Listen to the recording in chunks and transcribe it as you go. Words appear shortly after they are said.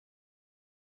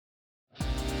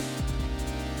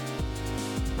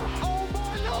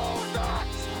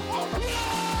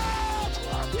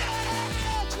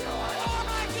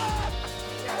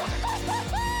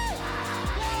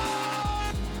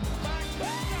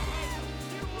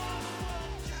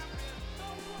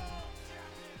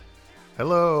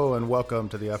Hello and welcome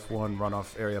to the F1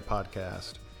 Runoff Area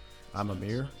Podcast. I'm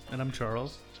Amir. And I'm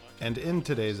Charles. And in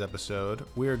today's episode,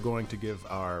 we're going to give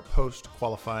our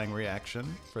post-qualifying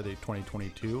reaction for the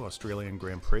 2022 Australian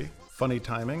Grand Prix. Funny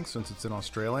timing since it's in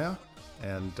Australia,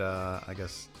 and I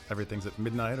guess everything's at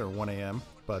midnight or 1 a.m.,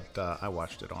 but I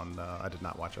watched it on, I did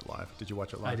not watch it live. Did you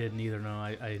watch it live? I didn't either, no.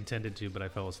 I intended to, but I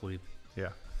fell asleep. Yeah.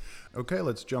 Okay,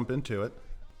 let's jump into it.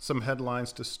 Some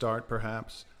headlines to start,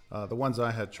 perhaps. The ones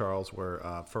I had, Charles,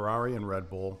 were Ferrari and Red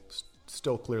Bull,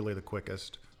 still clearly the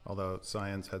quickest, although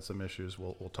Science had some issues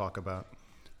we'll talk about.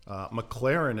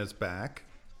 McLaren is back,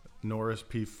 Norris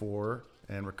P4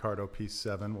 and Ricciardo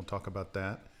P7. We'll talk about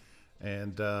that.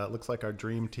 And looks like our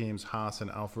dream teams, Haas and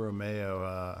Alfa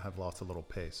Romeo, have lost a little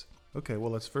pace. Okay,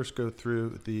 well, let's first go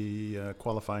through the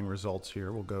qualifying results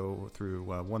here. We'll go through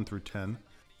 1 through 10.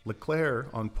 Leclerc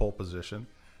on pole position.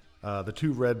 The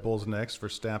two Red Bulls next,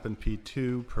 Verstappen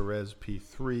P2, Perez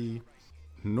P3,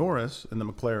 Norris in the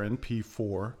McLaren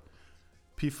P4,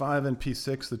 P5 and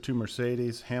P6, the two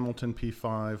Mercedes, Hamilton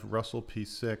P5, Russell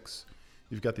P6.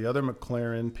 You've got the other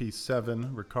McLaren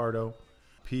P7, Ricciardo,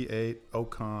 P8,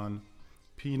 Ocon,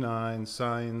 P9,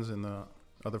 Sainz, and the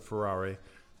other Ferrari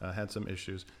had some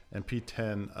issues, and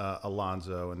P10,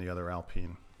 Alonso and the other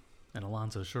Alpine. And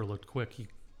Alonso sure looked quick. He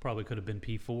probably could have been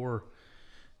P4.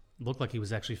 Looked like he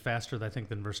was actually faster, I think,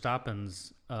 than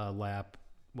Verstappen's lap,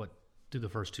 through the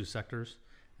first two sectors.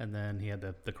 And then he had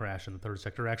the crash in the third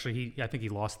sector. Actually, I think he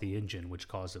lost the engine, which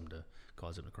caused him to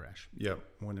crash. Yep,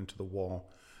 went into the wall.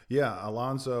 Yeah,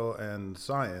 Alonso and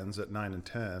Sainz at 9 and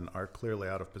 10 are clearly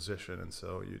out of position, and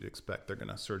so you'd expect they're going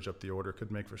to surge up the order.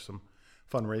 Could make for some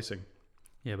fun racing.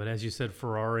 Yeah, but as you said,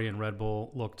 Ferrari and Red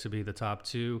Bull look to be the top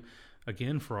two.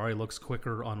 Again, Ferrari looks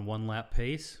quicker on one-lap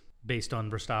pace based on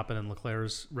Verstappen and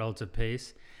Leclerc's relative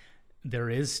pace.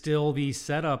 There is still the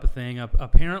setup thing.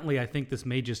 Apparently, I think this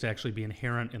may just actually be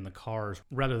inherent in the cars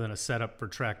rather than a setup for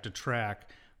track to track.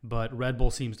 But Red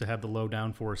Bull seems to have the low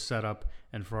downforce setup,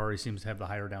 and Ferrari seems to have the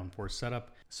higher downforce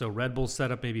setup. So Red Bull's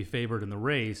setup may be favored in the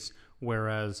race,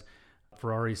 whereas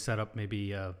Ferrari's setup may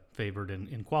be favored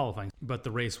in qualifying. But the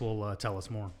race will tell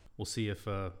us more. We'll see if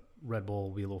Red Bull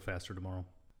will be a little faster tomorrow.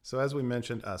 So as we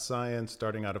mentioned, Sainz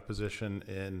starting out of position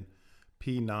in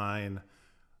P9.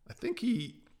 I think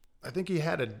he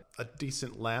had a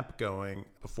decent lap going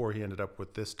before he ended up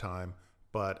with this time,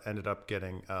 but ended up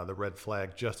getting the red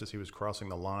flag just as he was crossing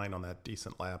the line on that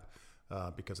decent lap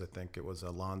because I think it was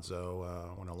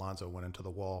Alonso when Alonso went into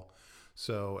the wall.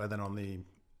 So, and then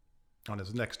on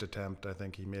his next attempt, I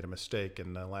think he made a mistake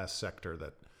in the last sector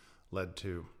that led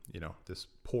to, this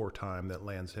poor time that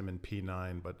lands him in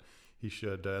P9, but he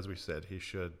should, as we said,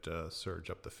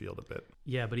 surge up the field a bit.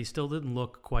 Yeah, but he still didn't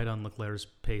look quite on Leclerc's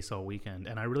pace all weekend.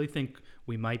 And I really think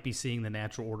we might be seeing the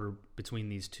natural order between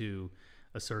these two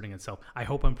asserting itself. I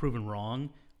hope I'm proven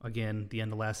wrong. Again, the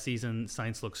end of last season,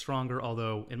 Sainz looked stronger,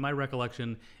 although in my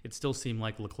recollection, it still seemed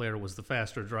like Leclerc was the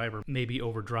faster driver, maybe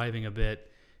overdriving a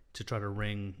bit to try to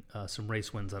wring some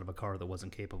race wins out of a car that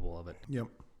wasn't capable of it. Yep.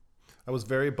 I was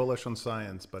very bullish on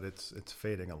Science, but it's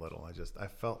fading a little. I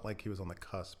felt like he was on the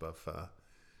cusp of,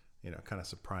 kind of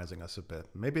surprising us a bit.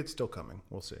 Maybe it's still coming.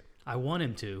 We'll see. I want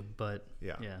him to, but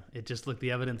yeah, it just looked, the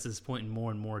evidence is pointing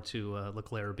more and more to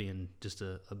Leclerc being just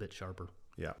a bit sharper.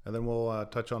 Yeah, and then we'll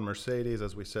touch on Mercedes.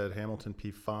 As we said, Hamilton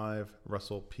P5,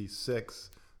 Russell P6.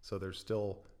 So they're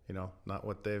still, not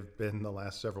what they've been the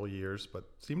last several years, but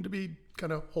seem to be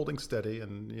kind of holding steady,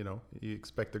 and, you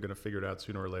expect they're going to figure it out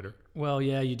sooner or later. Well,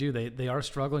 yeah, you do. They are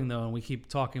struggling, though, and we keep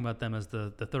talking about them as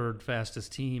the third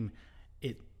fastest team.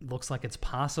 It looks like it's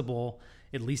possible,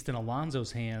 at least in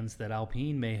Alonso's hands, that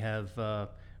Alpine may have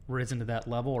risen to that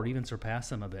level or even surpassed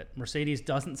them a bit. Mercedes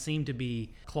doesn't seem to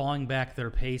be clawing back their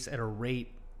pace at a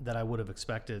rate that I would have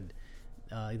expected.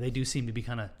 They do seem to be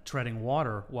kind of treading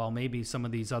water, while maybe some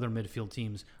of these other midfield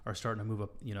teams are starting to move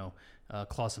up,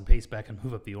 claw some pace back and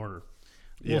move up the order.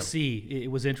 Yeah. We'll see. It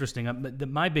was interesting.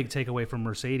 My big takeaway from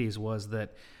Mercedes was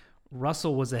that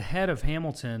Russell was ahead of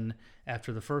Hamilton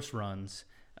after the first runs,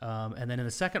 and then in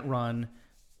the second run,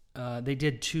 they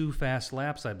did 2 fast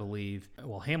laps, I believe.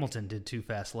 Well, Hamilton did 2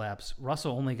 fast laps.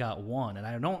 Russell only got 1, and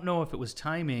I don't know if it was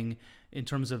timing in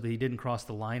terms of he didn't cross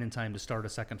the line in time to start a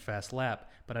second fast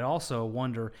lap, but I also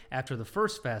wonder, after the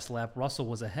first fast lap, Russell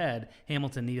was ahead.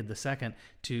 Hamilton needed the second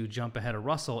to jump ahead of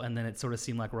Russell, and then it sort of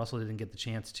seemed like Russell didn't get the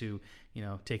chance to,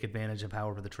 take advantage of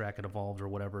however the track had evolved or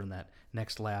whatever in that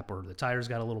next lap, or the tires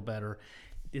got a little better.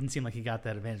 Didn't seem like he got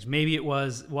that advantage. Maybe it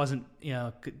wasn't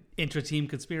intra-team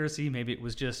conspiracy. Maybe it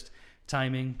was just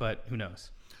timing, but who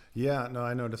knows? Yeah, no,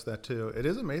 I noticed that too. It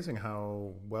is amazing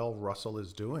how well Russell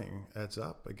is doing. It's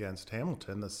up against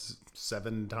Hamilton, the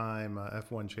seven-time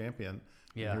F1 champion. And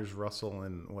Yeah. here's Russell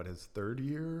in what, his third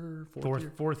year,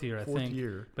 Fourth year, I fourth think.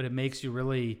 year. But it makes you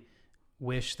really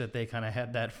wish that they kind of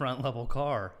had that front level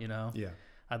car, you know? Yeah.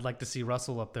 I'd like to see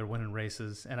Russell up there winning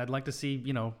races, and I'd like to see,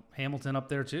 Hamilton up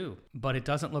there too. But it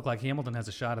doesn't look like Hamilton has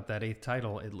a shot at that 8th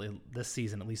title this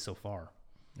season, at least so far.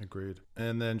 Agreed.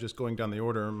 And then just going down the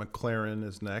order, McLaren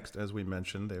is next. As we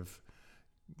mentioned, they've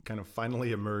kind of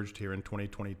finally emerged here in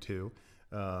 2022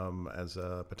 as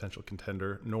a potential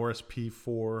contender. Norris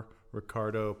P4,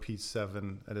 Ricciardo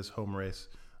P7 at his home race.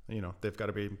 They've got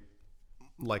to be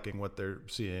liking what they're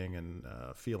seeing and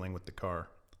feeling with the car.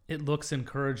 It looks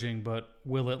encouraging, but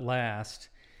will it last?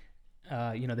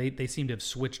 They seem to have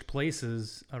switched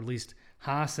places, or at least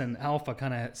Haas and Alfa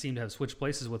kind of seem to have switched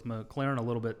places with McLaren a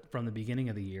little bit from the beginning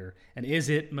of the year. And is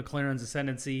it McLaren's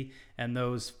ascendancy and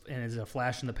is it a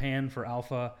flash in the pan for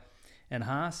Alfa and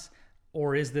Haas?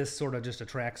 Or is this sort of just a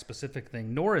track-specific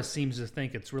thing? Norris seems to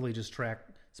think it's really just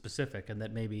track-specific and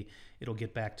that maybe it'll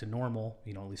get back to normal,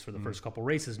 at least for the first couple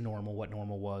races, what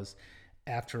normal was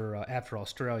after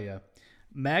Australia.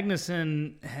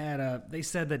 Magnussen they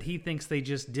said that he thinks they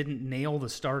just didn't nail the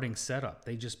starting setup.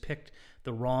 They just picked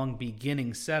the wrong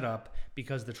beginning setup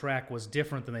because the track was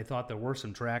different than they thought. There were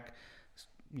some track,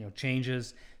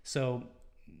 changes. So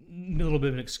a little bit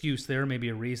of an excuse there, maybe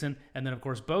a reason. And then of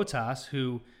course Bottas,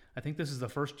 who I think this is the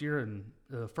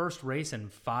first race in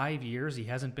 5 years he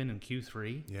hasn't been in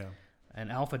Q3. Yeah. And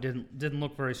Alfa didn't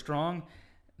look very strong.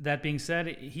 That being said,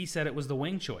 he said it was the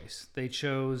wing choice. They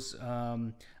chose,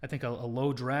 I think, a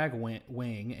low drag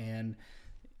wing, and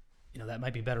that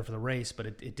might be better for the race, but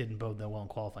it didn't bode that well in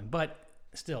qualifying. But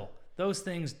still, those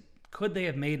things, could they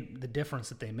have made the difference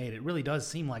that they made? It really does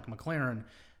seem like McLaren,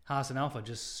 Haas, and Alfa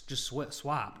just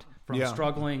swapped from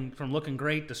struggling, from looking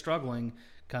great to struggling,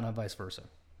 kind of vice versa.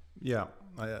 Yeah,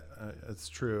 it's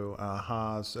true.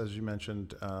 Haas, as you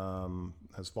mentioned,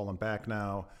 has fallen back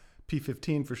now.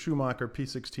 P15 for Schumacher,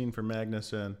 P16 for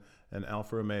Magnussen, and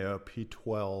Alfa Romeo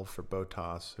P12 for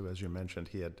Bottas, who, as you mentioned,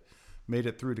 he had made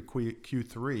it through to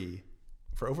Q3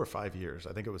 for over 5 years.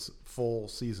 I think it was full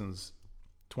seasons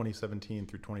 2017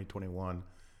 through 2021,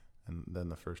 and then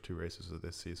the first 2 races of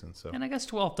this season. So, and I guess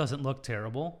 12th doesn't look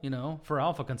terrible, for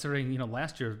Alfa, considering,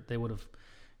 last year they would have,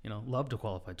 loved to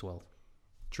qualify 12th.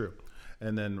 True.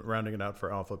 And then rounding it out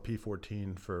for Alfa,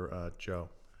 P14 for Joe.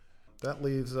 That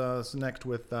leaves us next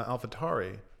with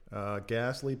AlphaTauri.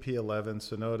 Gasly, P11,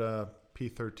 Tsunoda,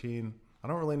 P13. I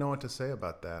don't really know what to say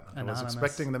about that. Anonymous. I was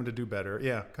expecting them to do better.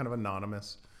 Yeah, kind of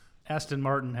anonymous. Aston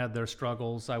Martin had their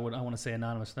struggles. I want to say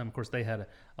anonymous to them. Of course, they had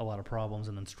a lot of problems,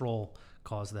 and then Stroll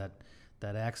caused that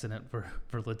accident for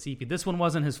Latifi. This one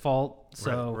wasn't his fault.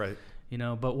 So, right.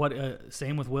 But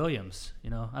same with Williams. I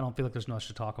don't feel like there's much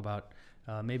to talk about.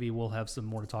 Maybe we'll have some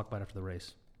more to talk about after the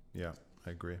race. Yeah,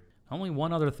 I agree. Only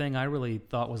one other thing I really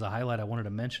thought was a highlight I wanted to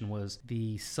mention was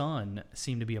the sun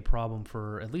seemed to be a problem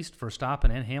for at least Verstappen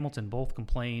and Hamilton. Both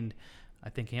complained. I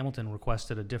think Hamilton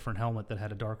requested a different helmet that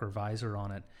had a darker visor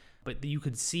on it. But you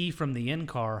could see from the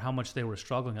in-car how much they were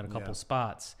struggling at a couple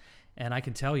spots. And I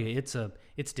can tell you,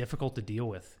 it's difficult to deal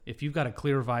with. If you've got a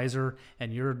clear visor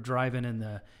and you're driving in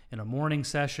a morning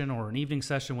session or an evening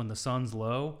session when the sun's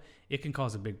low, it can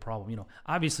cause a big problem.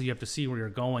 Obviously you have to see where you're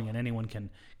going, and anyone can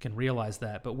realize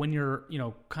that. But when you're,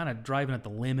 kind of driving at the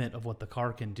limit of what the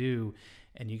car can do,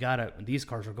 and these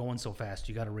cars are going so fast,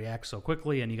 you got to react so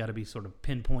quickly, and you got to be sort of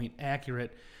pinpoint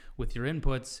accurate with your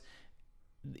inputs.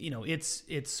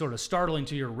 It's sort of startling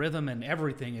to your rhythm and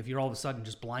everything if you're all of a sudden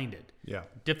just blinded. Yeah.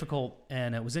 Difficult,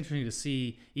 and it was interesting to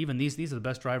see even these are the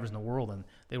best drivers in the world, and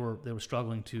they were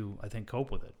struggling to, I think,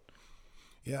 cope with it.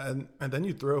 Yeah, and then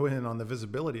you throw in on the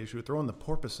visibility issue, throw in the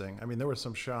porpoising. I mean, there were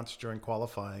some shots during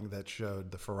qualifying that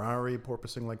showed the Ferrari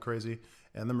porpoising like crazy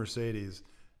and the Mercedes,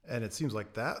 and it seems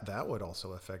like that would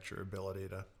also affect your ability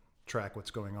to track what's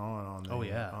going on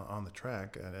the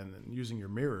track, and using your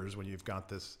mirrors when you've got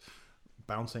this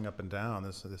bouncing up and down,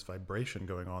 this vibration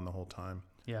going on the whole time.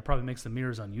 Yeah, it probably makes the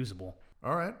mirrors unusable.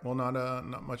 All right, well, not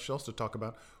much else to talk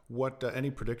about. What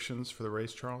any predictions for the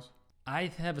race, Charles?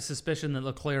 I have a suspicion that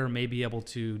Leclerc may be able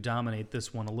to dominate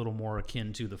this one a little more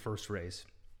akin to the first race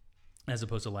as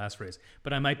opposed to last race.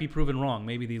 But I might be proven wrong.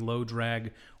 Maybe the low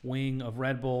drag wing of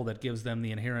Red Bull that gives them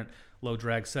the inherent low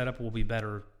drag setup will be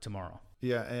better tomorrow.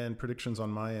 Yeah, and predictions on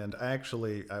my end. I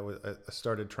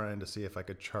started trying to see if I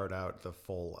could chart out the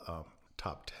full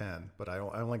top 10, but I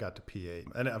only got to P8.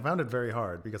 And I found it very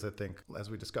hard because I think,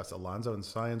 as we discussed, Alonso and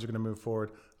Sainz are going to move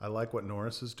forward. I like what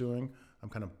Norris is doing. I'm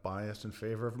kind of biased in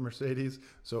favor of Mercedes,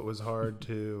 so it was hard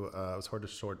to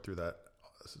sort through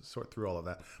sort through all of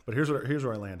that. But here's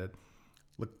where I landed: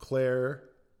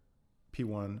 Leclerc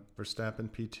P1, Verstappen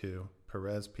P2,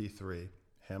 Perez P3,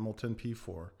 Hamilton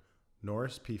P4,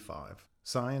 Norris P5,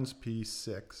 Sainz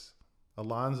P6,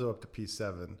 Alonso up to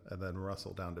P7, and then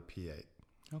Russell down to P8.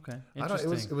 Okay,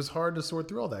 interesting. It was hard to sort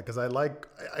through all that because I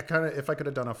kind of, if I could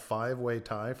have done a 5-way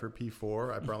tie for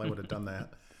P4, I probably would have done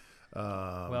that.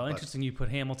 Interesting. You put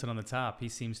Hamilton on the top. He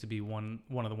seems to be one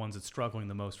of the ones that's struggling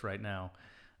the most right now,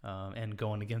 and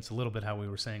going against a little bit how we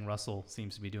were saying Russell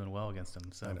seems to be doing well against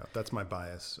him. So I know that's my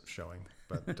bias showing,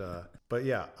 but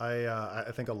yeah,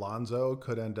 I think Alonso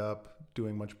could end up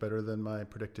doing much better than my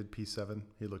predicted P7.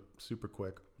 He looked super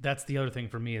quick. That's the other thing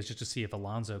for me, is just to see if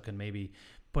Alonso can maybe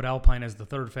put Alpine as the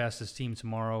third fastest team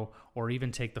tomorrow, or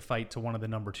even take the fight to one of the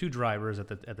number 2 drivers at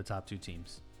the top 2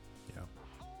 teams. Yeah.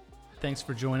 Thanks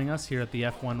for joining us here at the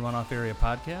F1 Runoff Area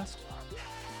Podcast.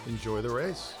 Enjoy the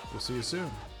race. We'll see you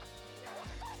soon.